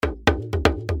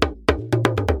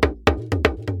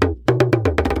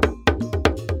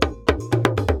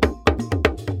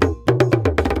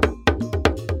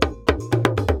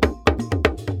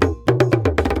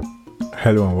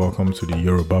Hello and welcome to the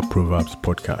Yoruba Proverbs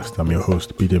podcast. I'm your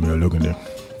host, Bidemi Ologunde.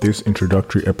 This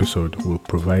introductory episode will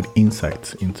provide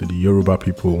insights into the Yoruba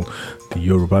people, the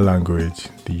Yoruba language,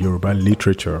 the Yoruba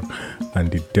literature, and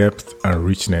the depth and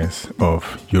richness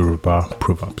of Yoruba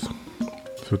proverbs.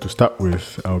 So to start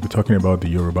with, I'll be talking about the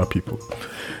Yoruba people.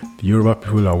 The Yoruba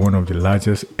people are one of the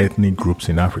largest ethnic groups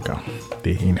in Africa.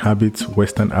 They inhabit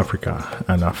Western Africa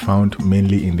and are found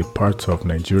mainly in the parts of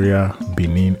Nigeria,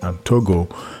 Benin, and Togo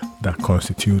that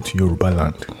constitute Yoruba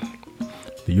land.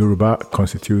 The Yoruba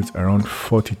constitutes around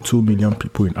 42 million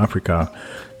people in Africa,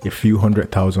 a few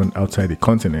 100,000 outside the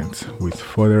continent, with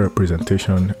further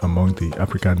representation among the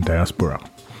African diaspora.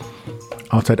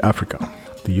 Outside Africa,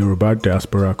 the Yoruba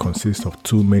diaspora consists of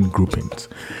two main groupings,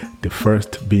 the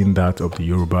first being that of the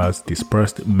Yorubas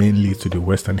dispersed mainly to the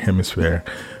Western Hemisphere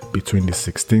between the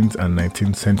 16th and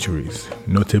 19th centuries,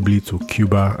 notably to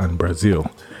Cuba and Brazil,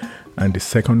 and the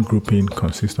second grouping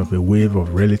consists of a wave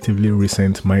of relatively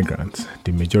recent migrants,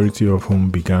 the majority of whom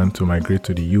began to migrate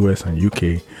to the US and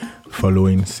UK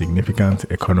following significant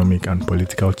economic and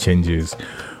political changes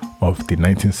of the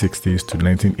 1960s to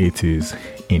 1980s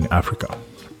in Africa.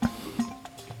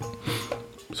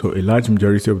 So a large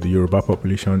majority of the Yoruba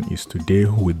population is today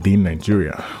within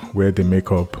Nigeria, where they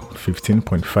make up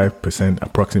 15.5%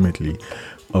 approximately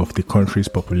of the country's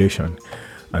population,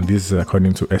 and this is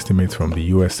according to estimates from the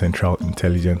US Central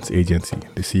Intelligence Agency,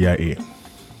 the CIA.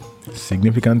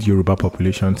 Significant Yoruba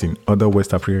populations in other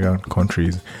West African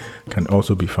countries can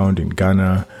also be found in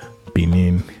Ghana,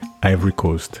 Benin, Ivory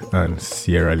Coast, and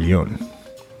Sierra Leone.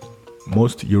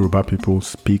 Most Yoruba people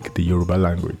speak the Yoruba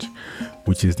language,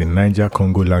 which is the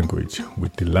Niger-Congo language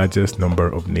with the largest number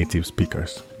of native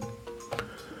speakers.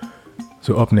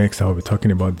 So up next, I'll be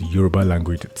talking about the Yoruba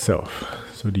language itself.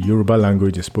 So the Yoruba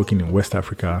language is spoken in West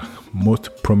Africa, most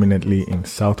prominently in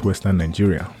southwestern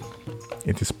Nigeria.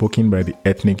 It is spoken by the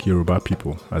ethnic Yoruba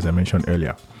people, as I mentioned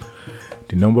earlier.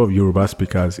 The number of Yoruba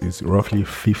speakers is roughly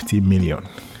 50 million,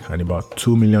 and about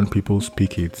 2 million people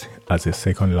speak it as a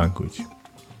second language.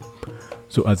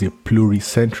 So as a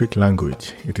pluricentric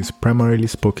language, it is primarily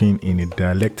spoken in a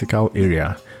dialectical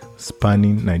area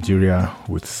spanning Nigeria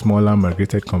with smaller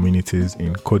migrated communities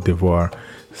in Côte d'Ivoire,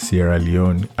 Sierra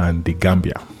Leone, and the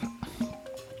Gambia.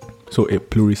 So a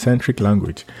pluricentric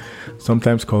language,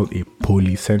 sometimes called a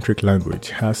polycentric language,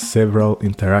 has several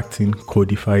interacting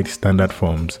codified standard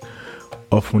forms,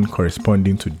 often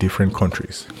corresponding to different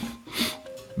countries.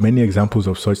 Many examples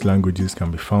of such languages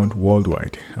can be found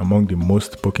worldwide, among the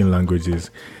most spoken languages,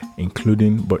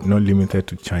 including but not limited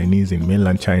to Chinese in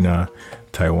mainland China,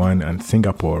 Taiwan, and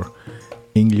Singapore,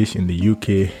 English in the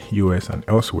UK, US, and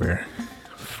elsewhere,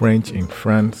 French in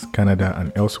France, Canada,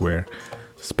 and elsewhere,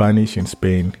 Spanish in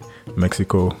Spain,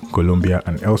 Mexico, Colombia,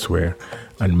 and elsewhere,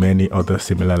 and many other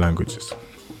similar languages.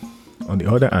 On the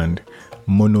other hand,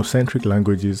 monocentric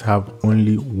languages have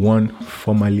only one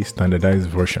formally standardized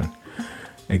version.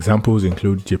 Examples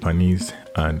include Japanese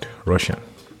and Russian.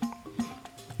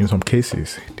 In some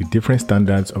cases, the different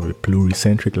standards of a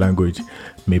pluricentric language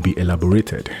may be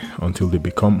elaborated until they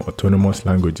become autonomous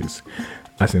languages,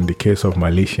 as in the case of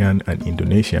Malaysian and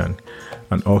Indonesian,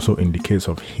 and also in the case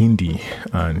of Hindi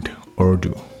and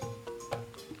Urdu.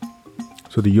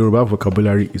 So the Yoruba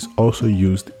vocabulary is also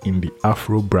used in the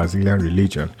Afro-Brazilian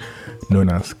religion known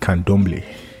as Candomblé,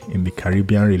 in the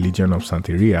Caribbean religion of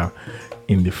Santeria,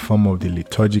 in the form of the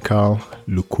liturgical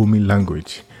Lukumi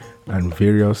language, and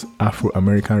various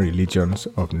Afro-American religions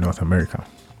of North America.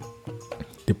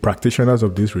 The practitioners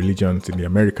of these religions in the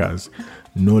Americas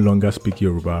no longer speak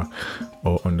Yoruba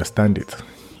or understand it.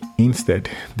 Instead,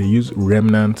 they use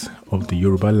remnants of the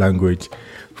Yoruba language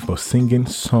for singing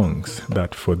songs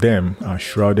that for them are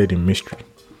shrouded in mystery.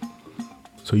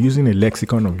 So using a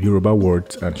lexicon of Yoruba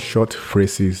words and short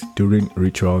phrases during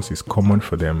rituals is common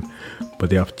for them, but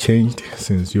they have changed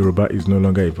since Yoruba is no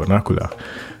longer a vernacular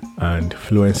and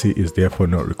fluency is therefore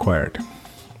not required.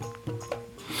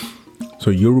 So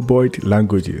Yoruboid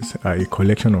languages are a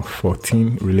collection of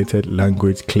 14 related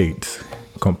language clades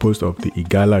composed of the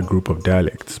Igala group of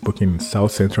dialects spoken in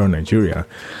south-central Nigeria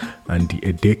and the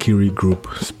Edekiri group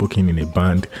spoken in a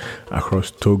band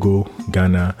across Togo,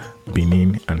 Ghana,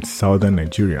 Benin, and southern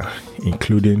Nigeria,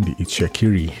 including the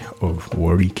Itsekiri of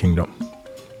Warri Kingdom.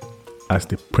 As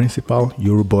the principal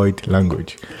Yoruboid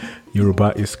language,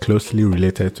 Yoruba is closely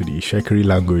related to the Itsekiri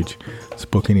language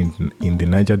spoken in the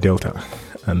Niger Delta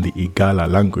and the Igala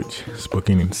language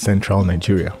spoken in central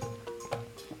Nigeria.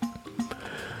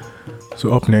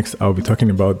 So up next, I'll be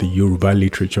talking about the Yoruba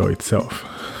literature itself.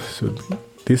 So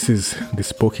this is the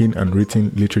spoken and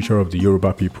written literature of the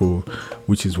Yoruba people,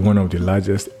 which is one of the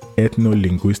largest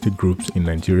ethno-linguistic groups in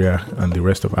Nigeria and the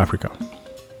rest of Africa.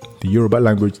 The Yoruba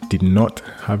language did not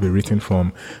have a written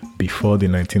form before the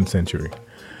 19th century.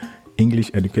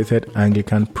 English-educated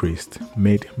Anglican priests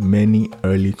made many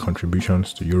early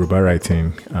contributions to Yoruba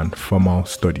writing and formal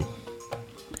study.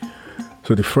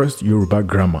 So the first Yoruba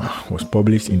grammar was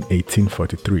published in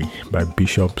 1843 by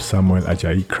Bishop Samuel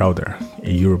Ajayi Crowther,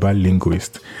 a Yoruba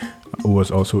linguist who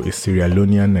was also a Sierra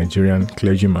Leonean Nigerian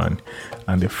clergyman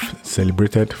and the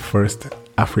celebrated first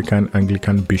African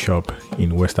Anglican bishop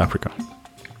in West Africa.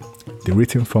 The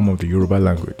written form of the Yoruba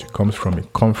language comes from a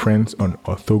conference on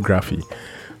orthography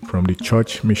from the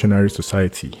Church Missionary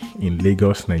Society in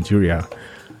Lagos, Nigeria,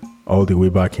 all the way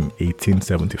back in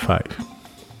 1875.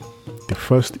 The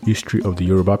first history of the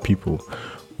Yoruba people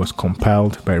was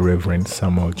compiled by Reverend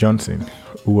Samuel Johnson,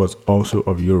 who was also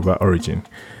of Yoruba origin,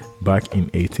 back in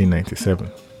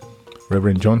 1897.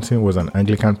 Reverend Johnson was an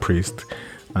Anglican priest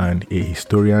and a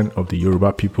historian of the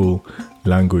Yoruba people,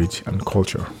 language, and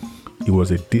culture. He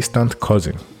was a distant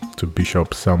cousin to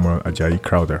Bishop Samuel Ajayi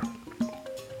Crowther.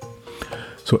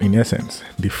 So in essence,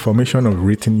 the formation of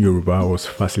written Yoruba was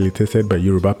facilitated by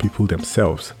Yoruba people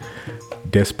themselves,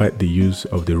 despite the use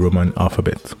of the Roman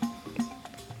alphabet.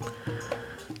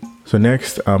 So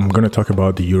next, I'm going to talk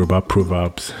about the Yoruba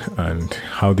proverbs and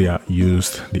how they are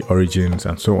used, the origins,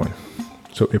 and so on.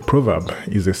 So a proverb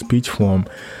is a speech form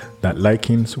that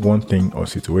likens one thing or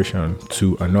situation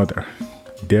to another,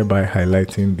 thereby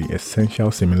highlighting the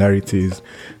essential similarities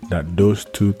that those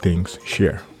two things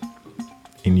share.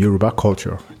 In Yoruba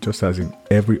culture, just as in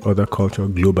every other culture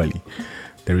globally,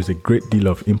 there is a great deal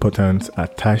of importance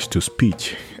attached to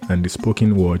speech and the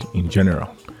spoken word in general.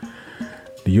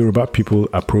 The Yoruba people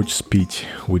approach speech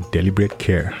with deliberate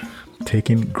care,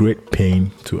 taking great pain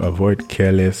to avoid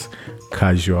careless,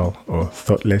 casual, or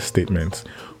thoughtless statements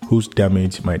whose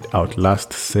damage might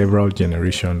outlast several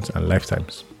generations and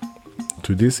lifetimes.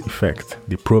 To this effect,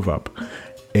 the proverb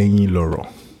 "Eyin loro,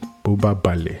 boba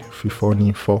bale, fifo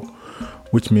ni fo,"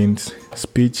 which means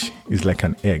speech is like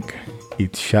an egg,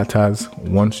 it shatters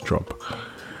once drop.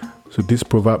 So this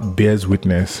proverb bears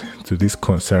witness to this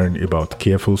concern about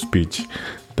careful speech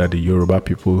that the Yoruba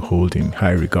people hold in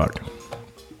high regard.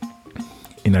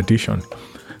 In addition,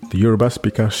 the Yoruba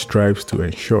speaker strives to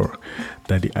ensure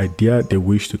that the idea they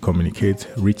wish to communicate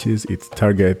reaches its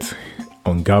target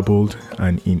ungarbled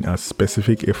and in as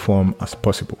specific a form as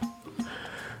possible.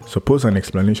 Suppose an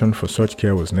explanation for such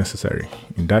care was necessary.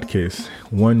 In that case,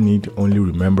 one need only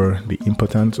remember the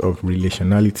importance of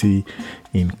relationality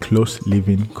in close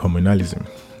living communalism,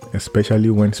 especially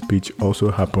when speech also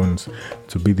happens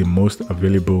to be the most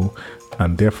available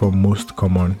and therefore most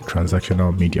common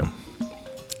transactional medium.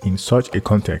 In such a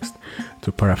context,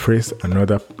 to paraphrase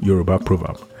another Yoruba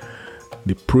proverb,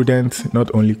 the prudent,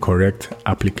 not only correct,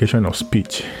 application of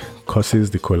speech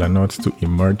causes the kola nut to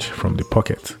emerge from the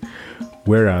pocket,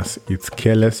 whereas its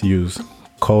careless use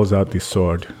calls out the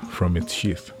sword from its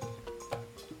sheath.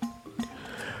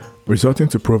 Resorting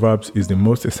to proverbs is the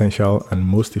most essential and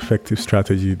most effective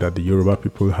strategy that the Yoruba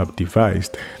people have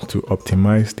devised to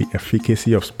optimize the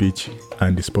efficacy of speech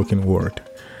and the spoken word.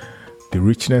 The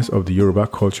richness of the Yoruba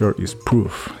culture is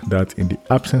proof that in the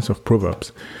absence of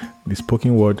proverbs, the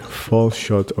spoken word falls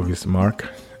short of its mark,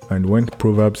 and when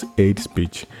proverbs aid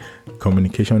speech,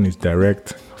 communication is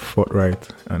direct, forthright,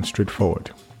 and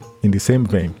straightforward. In the same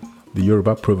vein, the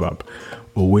Yoruba proverb,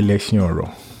 "Òwe lẹṣin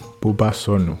ọ̀rọ̀, bó bá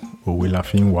sọnù, òwe la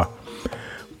fi ń wá."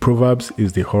 Proverbs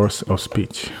is the horse of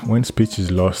speech. When speech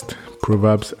is lost,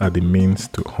 proverbs are the means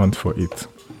to hunt for it.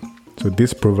 So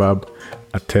this proverb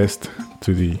attests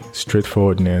to the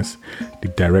straightforwardness, the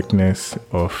directness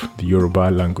of the Yoruba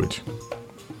language.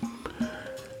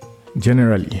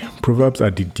 Generally, proverbs are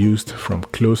deduced from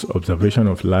close observation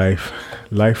of life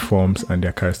forms and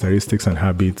their characteristics and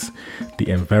habits, the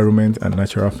environment and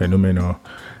natural phenomena,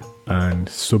 and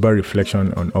sober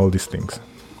reflection on all these things.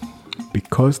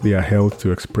 Because they are held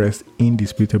to express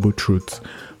indisputable truths,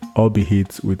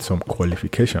 albeit with some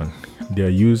qualification, their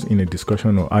use in a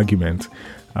discussion or argument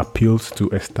appeals to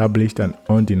established and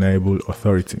undeniable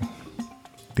authority.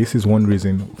 This is one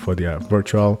reason for their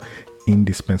virtual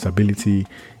indispensability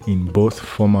in both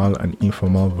formal and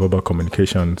informal verbal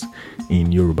communications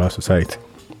in Yoruba society.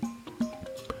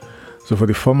 So for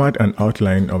the format and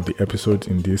outline of the episodes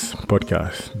in this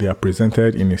podcast, they are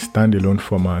presented in a standalone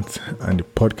format, and the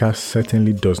podcast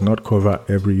certainly does not cover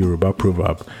every Yoruba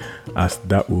proverb, as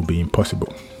that will be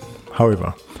impossible.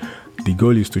 However, the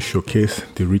goal is to showcase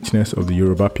the richness of the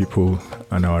Yoruba people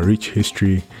and our rich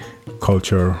history,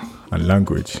 culture, and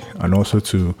language, and also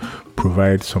to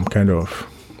provide some kind of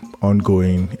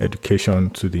ongoing education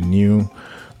to the new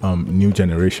new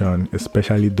generation,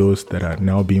 especially those that are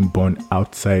now being born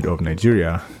outside of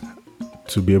Nigeria,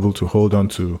 to be able to hold on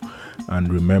to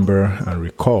and remember and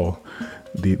recall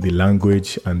the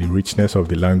language and the richness of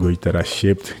the language that has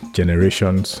shaped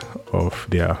generations of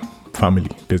their family,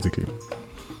 basically.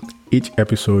 Each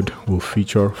episode will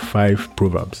feature 5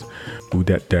 proverbs with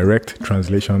their direct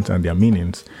translations and their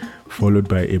meanings, followed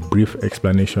by a brief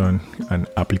explanation and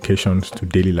applications to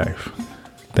daily life.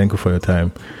 Thank you for your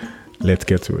time. Let's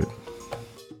get to it.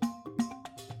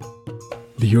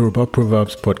 The Yoruba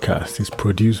Proverbs podcast is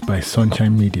produced by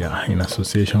Sunshine Media in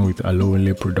association with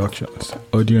Alowole Productions.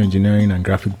 Audio engineering and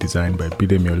graphic design by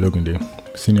Bidemi Ologunde.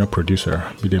 Senior producer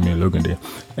Bidemi Ologunde.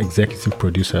 Executive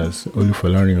producers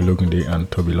Olufolarin Ologunde and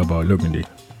Tobiloba Ologunde.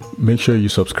 Make sure you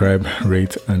subscribe,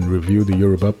 rate, and review the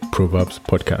Yoruba Proverbs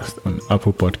podcast on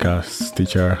Apple Podcasts,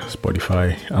 Stitcher,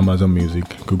 Spotify, Amazon Music,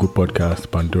 Google Podcasts,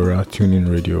 Pandora, TuneIn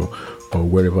Radio, or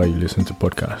wherever you listen to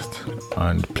podcasts.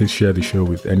 And please share the show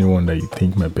with anyone that you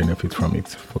think might benefit from it.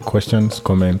 For questions,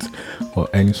 comments, or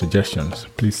any suggestions,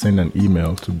 please send an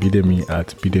email to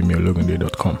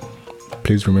bidemi@bidemiologunde.com.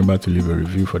 Please remember to leave a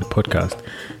review for the podcast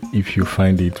if you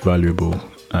find it valuable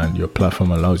and your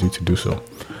platform allows you to do so.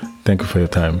 Thank you for your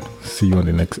time. See you on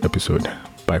the next episode.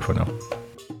 Bye for now.